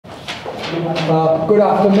Good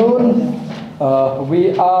afternoon.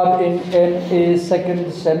 We are in a second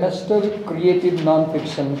semester creative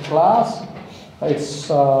non-fiction class. It's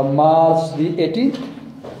March the 18th?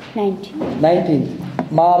 19th.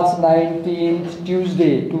 March 19th,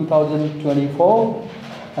 Tuesday, 2024.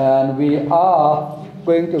 And we are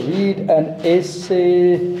going to read an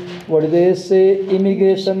essay. What do they say?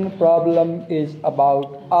 Immigration problem is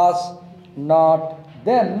about us, not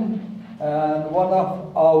them. And one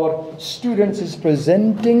of our students is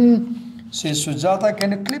presenting. Say, Sujata,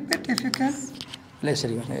 can you clip it if you can? Let's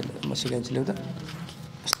see.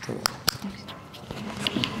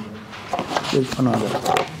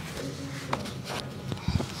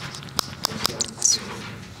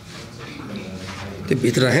 त्यो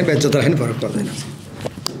भित्र राखेँ बेच्चा राखेँ फरक पर्दैन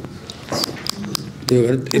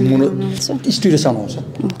त्यो mono studio sound आउँछ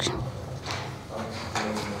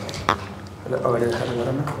अगाडि राखेर गर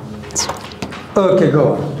न Okay,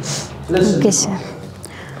 go on. Listen. Okay, sir.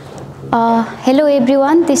 Hello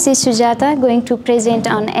everyone, this is Sujata going to present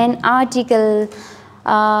on an article,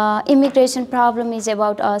 Immigration Problem is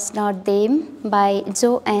About Us, Not Them, by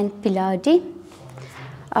Joe and Pilardi.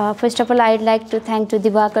 First of all, I'd like to thank to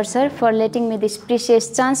Diwakar sir for letting me this precious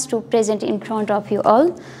chance to present in front of you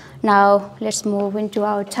all. Now, let's move into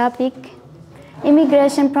our topic.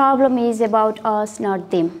 Immigration problem is about us, not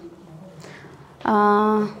them.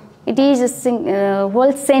 It is a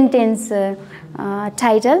whole sentence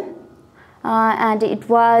title, and it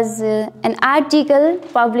was an article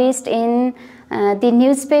published in the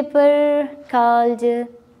newspaper called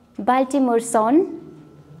Baltimore Sun.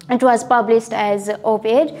 It was published as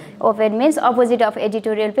op-ed. Op-ed means opposite of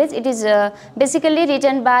editorial page. It is basically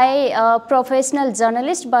written by a professional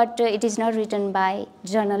journalist, but it is not written by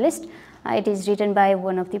journalist. It is written by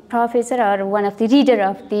one of the professor or one of the reader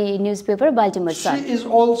of the newspaper Baltimore Sun. She is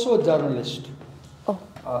also a journalist. Oh.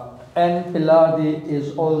 And Pilardi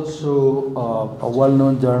is also a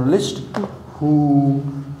well-known journalist who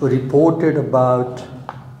reported about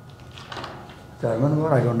German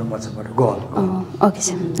war. I don't know much about it. Go on. Okay,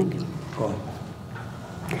 sir. Thank you. Go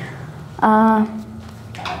on.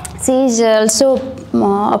 She is also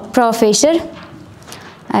a professor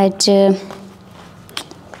at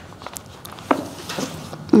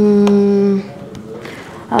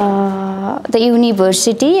the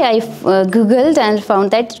university. I googled and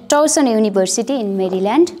found that Towson University in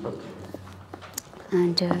Maryland.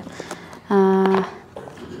 And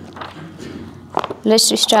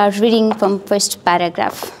let's start reading from first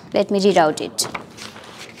paragraph. Let me read out it.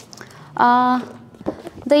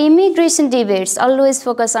 The immigration debates always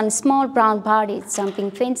focus on small brown bodies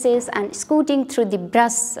jumping fences and scooting through the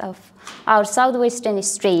brush of our southwestern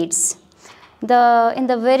streets. In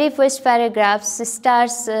the very first paragraph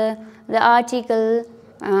starts the article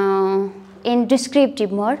in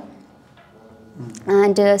descriptive mode,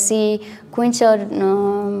 and she coins a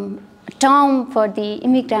term for the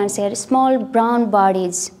immigrants here, small brown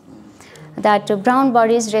bodies. That brown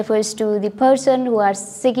bodies refers to the person who are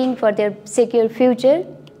seeking for their secure future.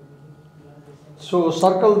 So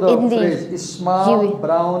circle the phrase, small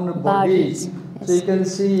brown bodies. Yes. So you can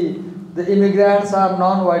see the immigrants are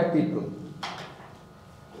non-white people.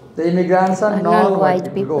 The immigrants are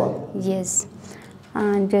non-white people. Yes.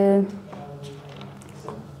 And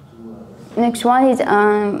next one is,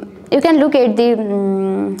 you can look at the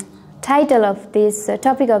title of this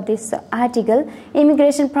topic of this article.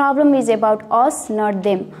 Immigration problem is about us, not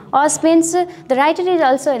them. Us means the writer is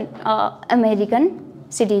also an American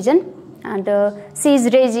citizen, and she is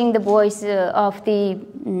raising the voice of the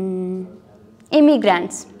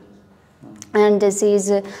immigrants, and she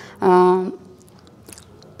is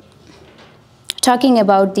talking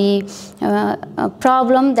about the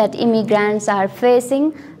problem that immigrants are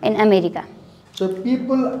facing in America. So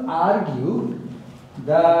people argue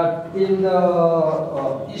that in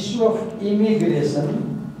the issue of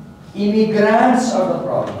immigration, immigrants are the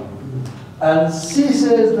problem. And she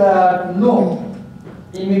says that no,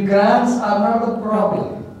 immigrants are not the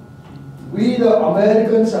problem. We the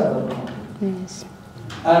Americans are the problem. Yes.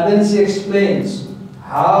 And then she explains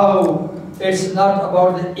how it's not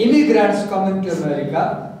about the immigrants coming to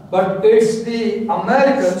America, but it's the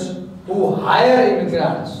Americans who hire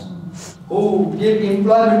immigrants, who give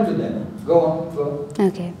employment to them. Go on, go on.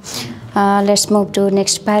 Okay. Let's move to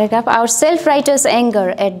next paragraph. Our self-righteous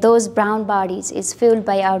anger at those brown bodies is fueled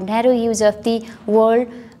by our narrow use of the word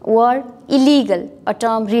illegal, a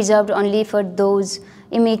term reserved only for those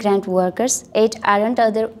immigrant workers. Yet aren't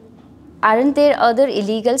other Aren't there other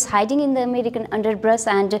illegals hiding in the American underbrush?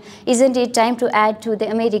 And isn't it time to add to the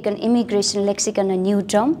American immigration lexicon a new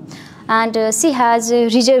term? And she has a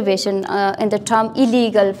reservation in the term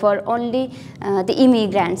illegal for only the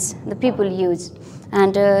immigrants, the people use.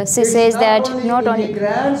 And she says that not only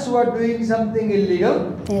immigrants who are doing something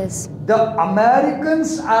illegal, yes, the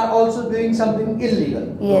Americans are also doing something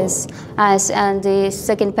illegal. Yes, and the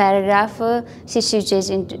second paragraph she switches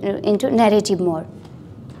into narrative mode.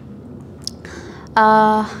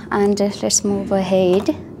 And let's move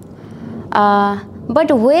ahead.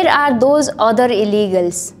 But where are those other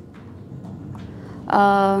illegals?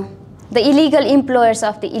 The illegal employers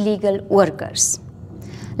of the illegal workers.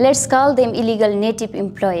 Let's call them illegal native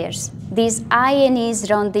employers. These INEs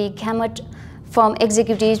run the gamut from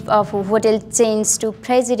executives of hotel chains to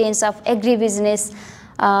presidents of agribusiness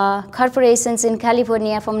corporations in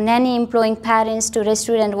California, from nanny employing parents to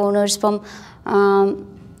restaurant owners, from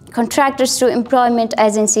contractors to employment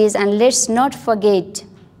agencies. And let's not forget,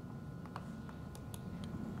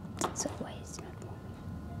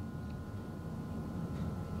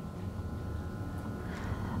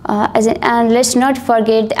 and let's not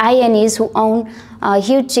forget the INEs who own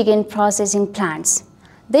huge chicken processing plants.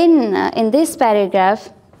 Then in this paragraph,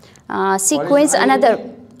 sequence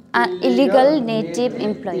another illegal native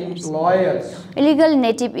employers. Illegal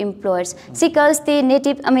native employers. She calls the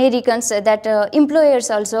Native Americans that employers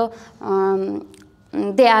also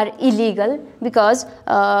they are illegal, because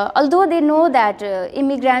although they know that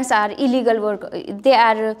immigrants are illegal they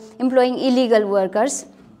are employing illegal workers,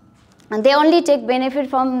 and they only take benefit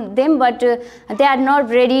from them, but they are not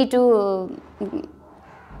ready to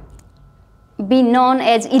be known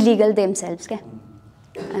as illegal themselves. Okay?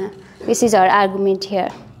 This is our argument here.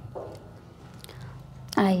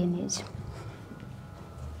 INAs.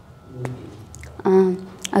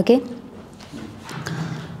 Okay.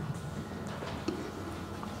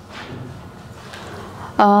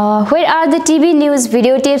 Where are the TV news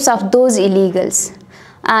videotapes of those illegals?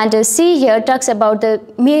 And she here talks about the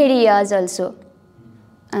medias also.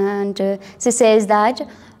 And she says that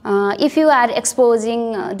if you are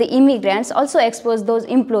exposing the immigrants, also expose those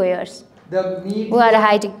employers who are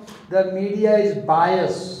hiding. The media is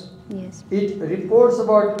biased. Yes. It reports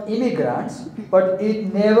about immigrants, but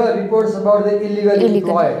it never reports about the illegal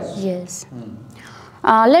employers. Yes.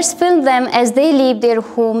 Let's film them as they leave their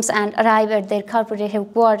homes and arrive at their corporate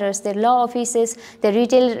headquarters, their law offices, their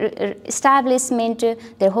retail establishment,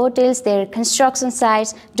 their hotels, their construction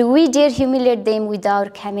sites. Do we dare humiliate them with our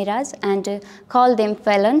cameras and call them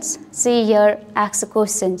felons? See here, asks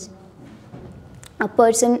questions. A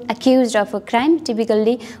person accused of a crime,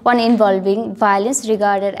 typically one involving violence,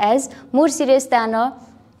 regarded as more serious than a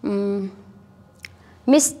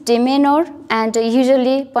misdemeanor and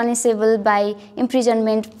usually punishable by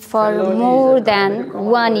imprisonment for more than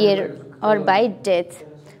 1 year or by death.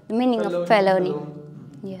 The meaning of felony.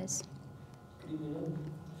 Yes.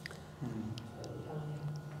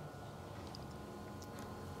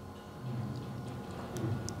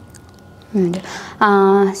 And,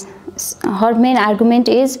 her main argument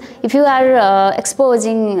is, if you are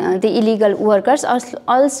exposing the illegal workers,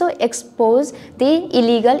 also expose the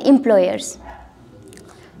illegal employers.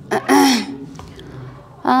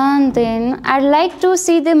 And then I'd like to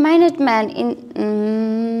see the Minuteman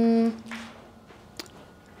in.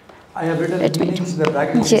 I have written meanings in the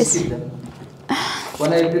bracket. Yes.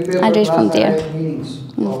 When I prepare for class, I have meanings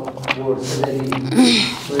of words. So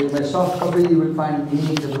in my soft copy, you will find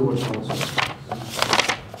meanings of the words also.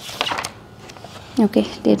 Okay,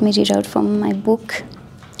 let me read out from my book.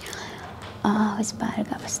 Which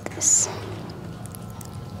paragraph is this?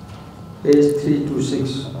 Page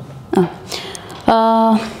 326.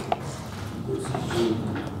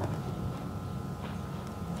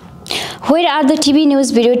 Where are the TV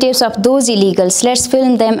news videotapes of those illegals? Let's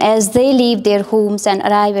film them as they leave their homes and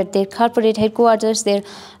arrive at their corporate headquarters, their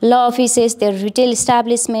law offices, their retail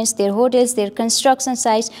establishments, their hotels, their construction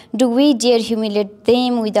sites. Do we dare humiliate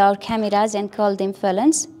them with our cameras and call them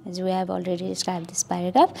felons? As we have already described this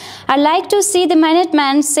paragraph. I'd like to see the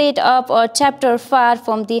Minuteman set up a chapter far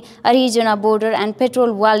from the Arizona border and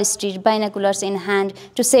patrol Wall Street, binoculars in hand,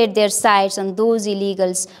 to set their sights on those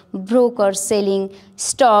illegals, brokers selling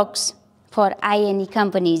stocks for INE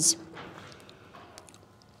companies.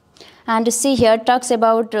 And see here talks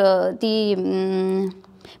about the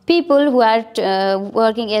people who are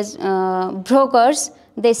working as brokers.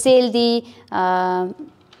 They sell the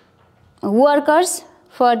workers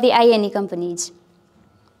for the INE companies.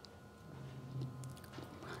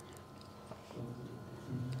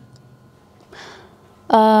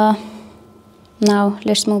 Now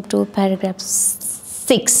let's move to paragraph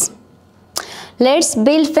 6. Let's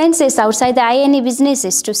build fences outside the INA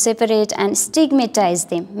businesses to separate and stigmatize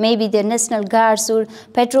them. Maybe the National Guards should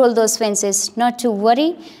patrol those fences, not to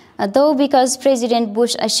worry, though, because President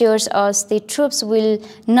Bush assures us the troops will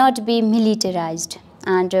not be militarized.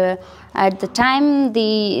 And at the time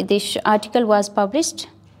this article was published,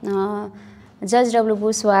 George W.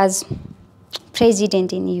 Bush was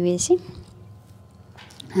president in USA.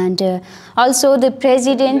 And also the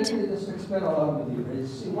president... Just explain along with you.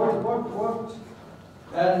 What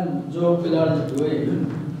and Joe Pilar is doing,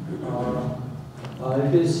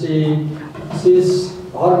 if you see,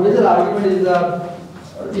 our major argument is that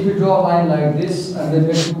if you draw a line like this and then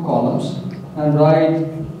make 2 columns and write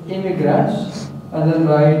immigrants and then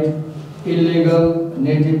write illegal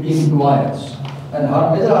native employers. And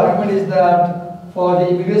our major argument is that for the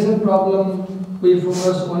immigration problem, we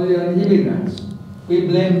focus only on immigrants. We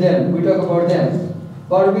blame them, we talk about them,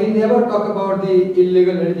 but we never talk about the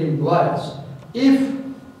illegal native employers. If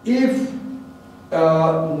native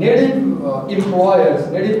employers,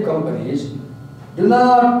 native companies do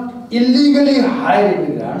not illegally hire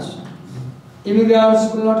immigrants,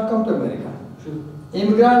 immigrants will not come to America.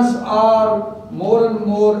 Immigrants are more and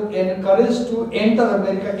more encouraged to enter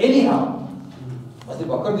America anyhow. अस्ति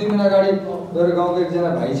भर्खर 2 महिना अगाडि मेरो गाउँको एकजना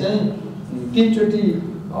भाइ चाहिँ 3 चोटि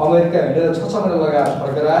अमेरिका हिँडेर 6 महिना लगाएर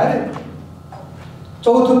फर्केर आए।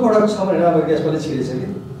 4थो पटक 6 महिना अमेरिका यसपालि छिरेछ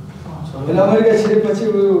कि अमेरिका छिरेपछि उ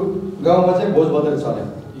गाउँमा चाहिँ भोज भतेर चल्यो।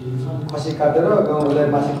 खसी काटेर गाउँहरूलाई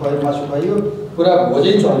मासु खुवाइयो, पुरा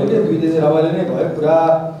भोजै चल्यो के 2 दिन रमाइलो नै भयो, पुरा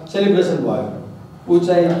सेलिब्रेसन भयो। उ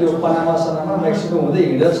चाहिँ त्यो पनामा सनामा मेक्सिको हुँदै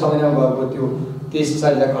हिँडेर 6 महिनामा गएको त्यो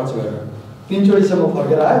 30-40 लाख खर्च गरेर 3 चोटिसम्म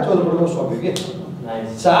फर्केर आयो, 14 पटकमा सक्यो के।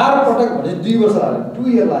 4 पटक भने 2 वर्ष लाग्यो, 2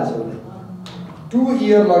 इयर लाग्छ उसले। 2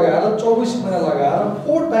 इयर लगाएर 24 महिना लगाएर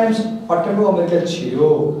 4 टाइम्स अटेम्पो अमेरिका छिर्यो।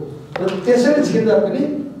 र त्यसरी छिर्दा पनि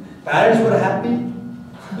प्यारेन्ट्स वर happy,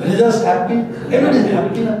 villagers happy, everybody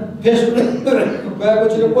happy. Facebook गएको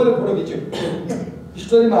छिरो कसले फोटो खिच्यो,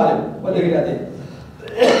 स्टोरीमा हाल्यो, म देखिरहेको थिएँ।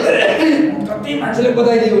 कति मान्छेले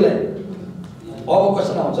बधाई दियो उसलाई। अब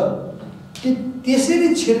क्वेसन आउँछ कि त्यसरी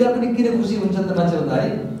छिर्दा पनि किन खुसी हुन्छन् त मान्छे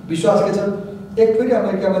भन्दाखेरि विश्वास के छ, एक फेरि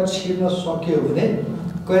अमेरिकामा छिर्न सक्यो भने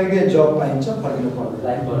कहिले जब पाइन्छ, फर्किनु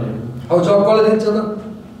पर्दैन। अब जब कसले दिन्छ त?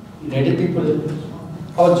 नेटिभ पिपलले।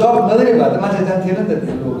 अब जब नदिने भए त मान्छे जान्थेन नि त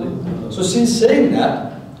त्यो लोभले। So she is saying that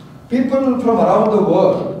people from around the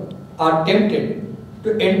world are tempted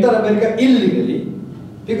to enter America illegally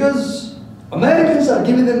because Americans are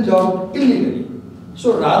giving them jobs illegally.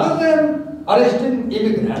 So rather than arresting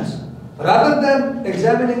immigrants, rather than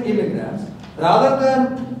examining immigrants, rather than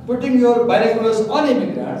putting your binoculars on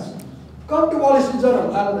immigrants, come to Wall Street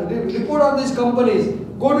Journal and report on these companies.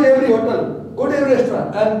 Go to every hotel, go to every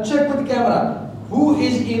restaurant and check with the camera who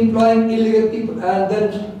is employing illegal people and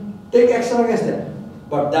then take action against them.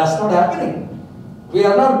 But that's not happening. We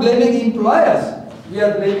are not blaming employers. We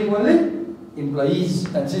are blaming only employees.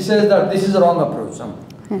 And she says that this is a wrong approach.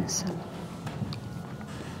 Yes.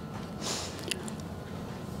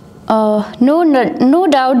 No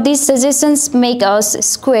doubt these suggestions make us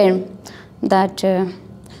squirm, that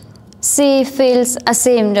she feels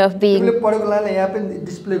ashamed of being...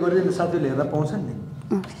 display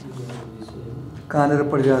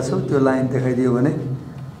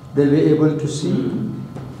they'll be able to see.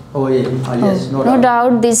 Oh yes, no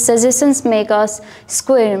doubt these suggestions make us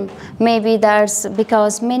squirm. Maybe that's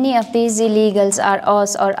because many of these illegals are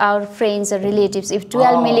us or our friends or relatives. If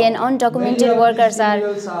 12 million undocumented workers are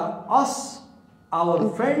us, our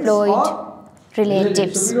friends employed or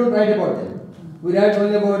relatives. So we don't write about them. We write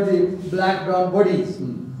only about the black, brown bodies.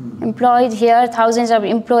 Employed here, thousands of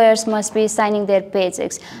employers must be signing their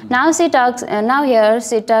paychecks. Now she talks. Now here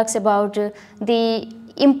she talks about the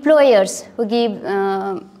employers who give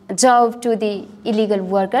job to the illegal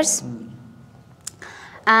workers.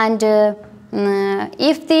 And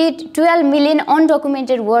if the 12 million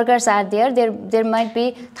undocumented workers are there, there might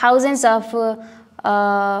be thousands of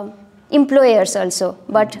employers also,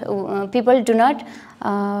 but people do not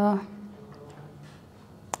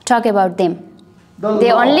talk about them.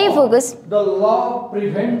 They only focus. The law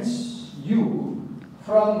prevents you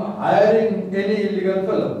from hiring any illegal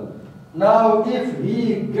fellow. Now, if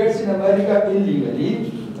he gets in America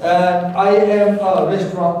illegally, and I am a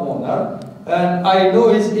restaurant owner, and I know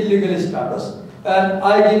his illegal status, and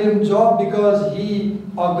I give him job because he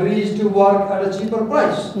agrees to work at a cheaper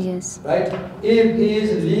price. Yes. Right? If he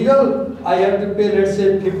is legal, I have to pay, let's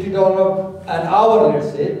say, $50 an hour,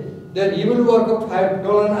 let's say, then he will work up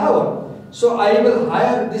 $5 an hour. So I will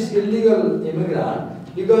hire this illegal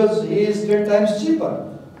immigrant because he is 10 times cheaper.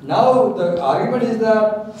 Now the argument is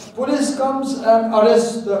that police comes and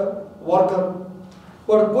arrests the worker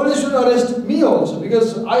But police should arrest me also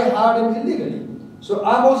because I hired him illegally. So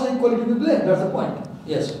I'm also equally to be blamed. That's the point.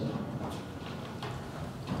 Yes.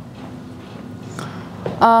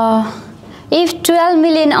 If 12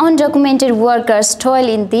 million undocumented workers toil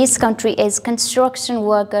in this country as construction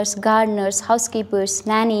workers, gardeners, housekeepers,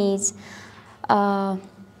 nannies,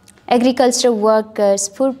 agricultural workers,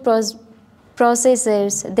 food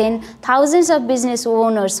processors, then thousands of business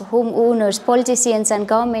owners, homeowners, politicians and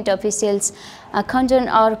government officials condone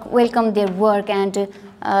or welcome their work and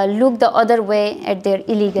look the other way at their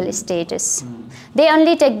illegal status. They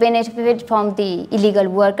only take benefit from the illegal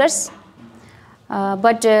workers,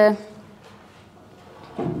 but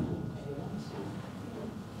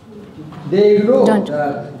they ignore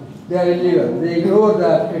that they are illegal. They ignore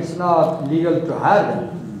that it's not legal to hire them.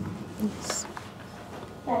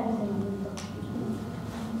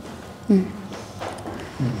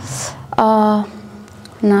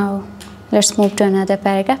 Now, let's move to another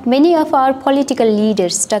paragraph. Many of our political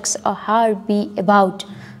leaders talk a hard B about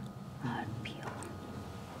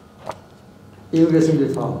immigration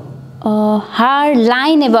reform. Hard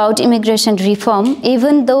line about immigration reform,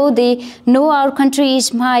 even though they know our country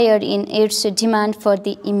is mired in its demand for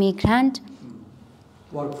the immigrant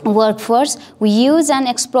workforce. We use and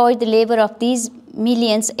exploit the labor of these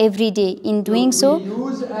millions every day. In doing so, we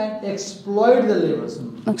use and exploit the labor.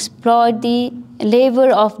 Exploit the labor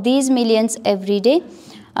of these millions every day.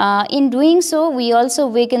 In doing so, we also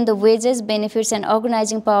weaken the wages, benefits, and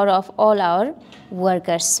organizing power of all our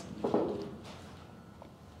workers.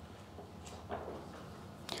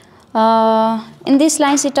 In these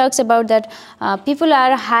lines, it talks about that people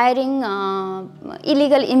are hiring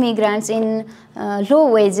illegal immigrants in low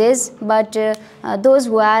wages, but those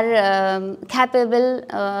who are capable,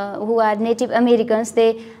 who are Native Americans,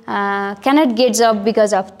 they cannot get job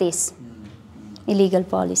because of this illegal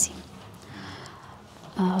policy.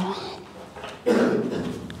 Now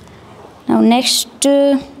next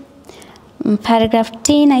paragraph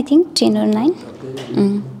 10, I think, 10 or 9.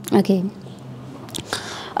 Okay.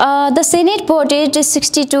 The Senate voted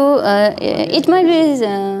 62, it might be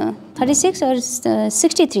 36 or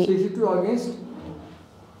 63. 62 against?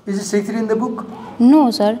 Is it 63 in the book? No,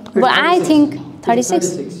 sir. But I think 36.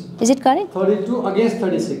 36. Is it correct? 32 against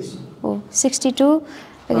 36. Oh, 62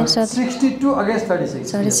 against 62 against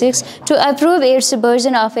 36. 36. Yes. To approve its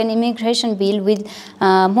version of an immigration bill with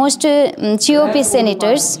most GOP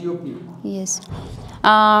senators. Yes.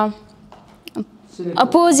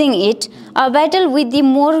 Opposing it, a battle with the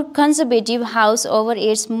more conservative House over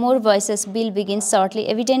its more voices bill begins shortly.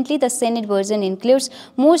 Evidently, the Senate version includes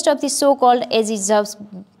most of the so-called Easy Jobs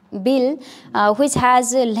bill, which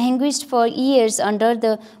has languished for years under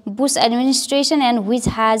the Bush administration and which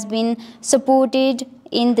has been supported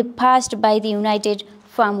in the past by the United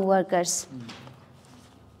Farm Workers.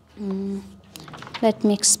 Let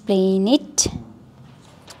me explain it.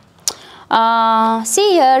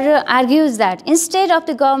 See here argues that instead of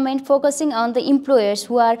the government focusing on the employers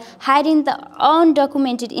who are hiring the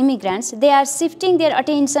undocumented immigrants, they are shifting their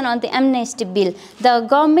attention on the amnesty bill. The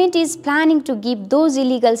government is planning to give those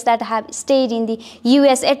illegals that have stayed in the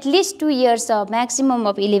US at least 2 years or maximum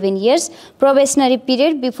of 11 years probationary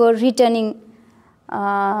period before returning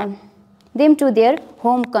them to their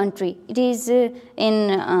home country. It is in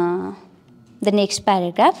the next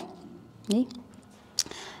paragraph. Okay.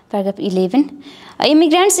 Paragraph 11.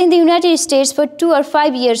 Immigrants in the United States for 2 or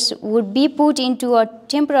 5 years would be put into a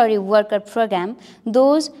temporary worker program.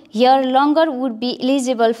 Those here longer would be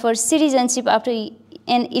eligible for citizenship after an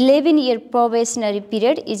 11-year probationary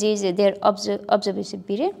period. It is their observation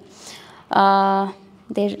period.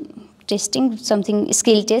 They're testing something,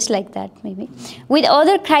 skill test like that maybe. With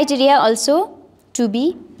other criteria also to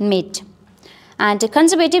be met. And the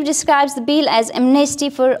conservative describes the bill as amnesty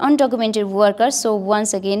for undocumented workers. So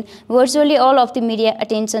once again, virtually all of the media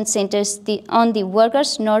attention centers on the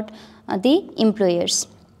workers, not the employers.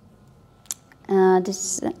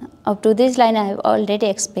 Up to this line I have already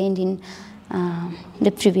explained in the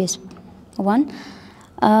previous one.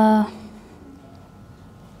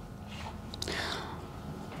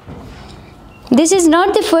 This is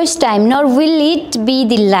not the first time, nor will it be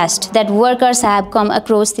the last, that workers have come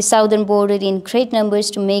across the southern border in great numbers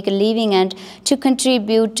to make a living and to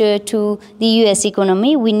contribute to the U.S.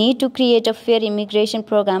 economy. We need to create a fair immigration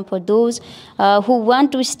program for those who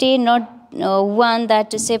want to stay, not one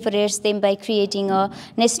that separates them by creating a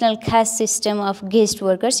national caste system of guest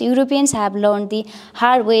workers. Europeans have learned the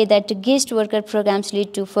hard way that guest worker programs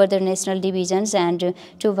lead to further national divisions and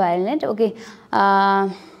to violence. Okay.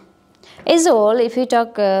 As a whole, if we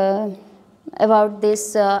talk about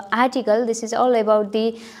this article. This is all about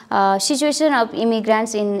the situation of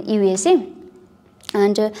immigrants in USA,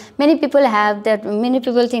 and many people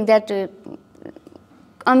think that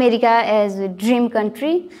America is a dream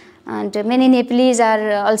country, and many Nepalese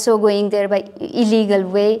are also going there by illegal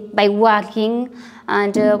way, by walking,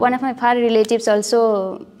 and one of my far relatives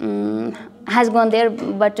also has gone there,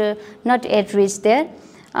 but not yet reached there.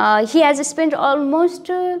 He has spent almost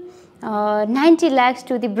 90 lakhs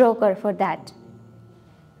to the broker for that,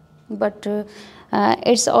 but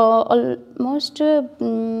it's almost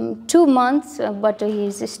 2 months, but he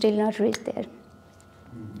is still not reached there.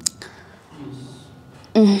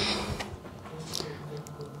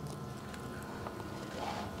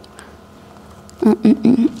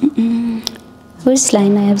 Which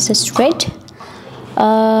line I have just read?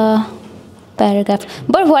 Paragraph.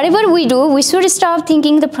 But whatever we do, we should stop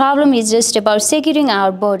thinking the problem is just about securing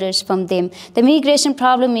our borders from them. The migration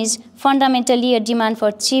problem is fundamentally a demand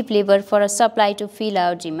for cheap labor for a supply to fill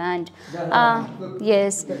our demand.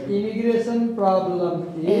 Yes. The immigration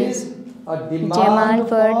problem is a demand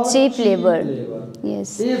for cheap labor.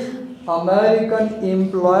 Yes. If American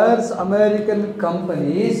employers, American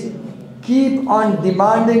companies keep on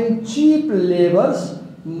demanding cheap labors,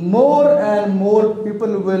 more and more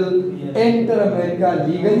people will enter America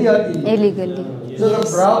legally or illegally. So the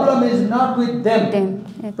problem is not with them.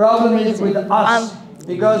 Problem is with us,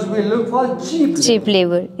 because we look for cheap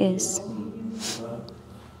labor. Yes.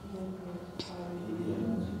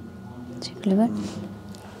 Cheap labor.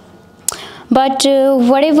 But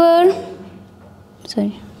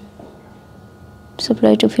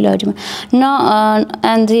supply to fill our demand. Now,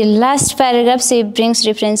 and the last paragraph brings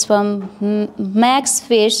reference from Max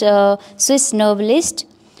Frisch, a Swiss novelist,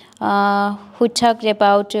 who talked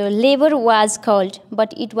about labor was called,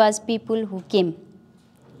 but it was people who came.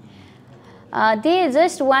 They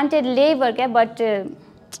just wanted labor, but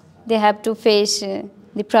they have to face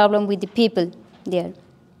the problem with the people there.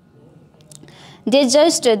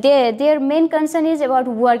 Their main concern is about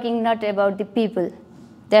working, not about the people.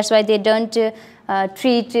 That's why they don't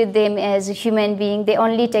treat them as a human being. They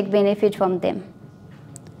only take benefit from them.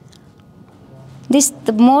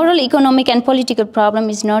 The moral, economic, and political problem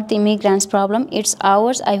is not the immigrants' problem. It's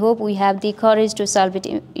ours. I hope we have the courage to solve it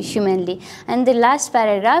humanly. And the last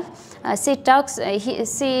paragraph, she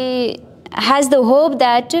has the hope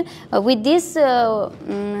that with this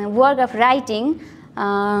work of writing,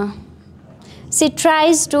 she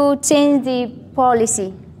tries to change the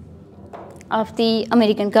policy of the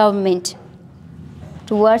American government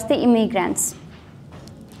towards the immigrants.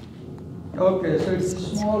 Okay, so it's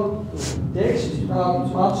a small text.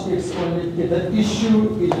 Much it's only the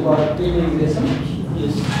issue is about immigration.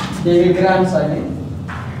 Yes. Immigrants, I mean.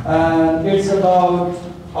 And it's about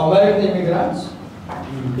American immigrants,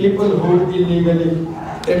 people who illegally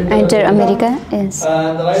enter America. Yes.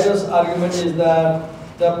 And the writer's argument is that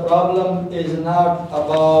the problem is not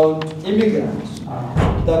about immigrants.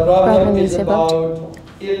 The problem is about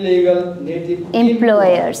illegal native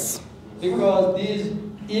employers. Because these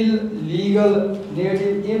illegal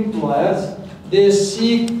native employers, they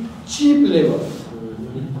seek cheap labor.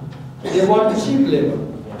 They want cheap labor.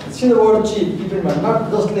 See the word cheap, keep in mind,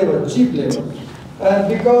 not just labor, cheap labor. And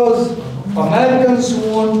because Americans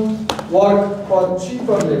won't work for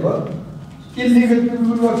cheaper labor, illegal people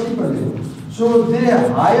will work cheaper labor. So they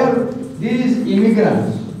hire these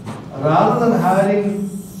immigrants rather than hiring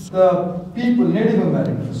the people, Native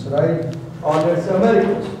Americans, right? Or let's say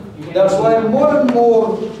Americans. That's why more and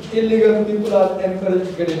more illegal people are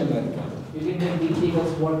encouraged to get in America. You think that the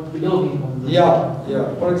illegals work below minimum?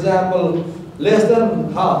 Yeah. For example, less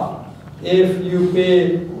than half. If you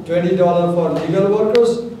pay $20 for legal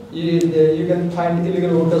workers, you can find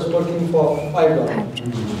illegal workers working for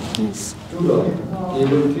 $5. Yes. $2,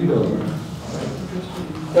 even $3.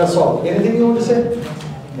 That's all. Anything you want to say?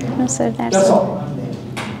 No, sir. That's all.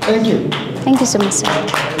 Thank you. Thank you so much, sir.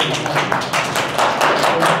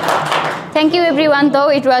 Thank you, everyone. Though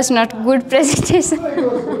it was not good presentation.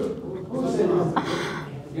 Every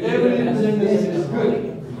presentation is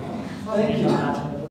good. Thank you.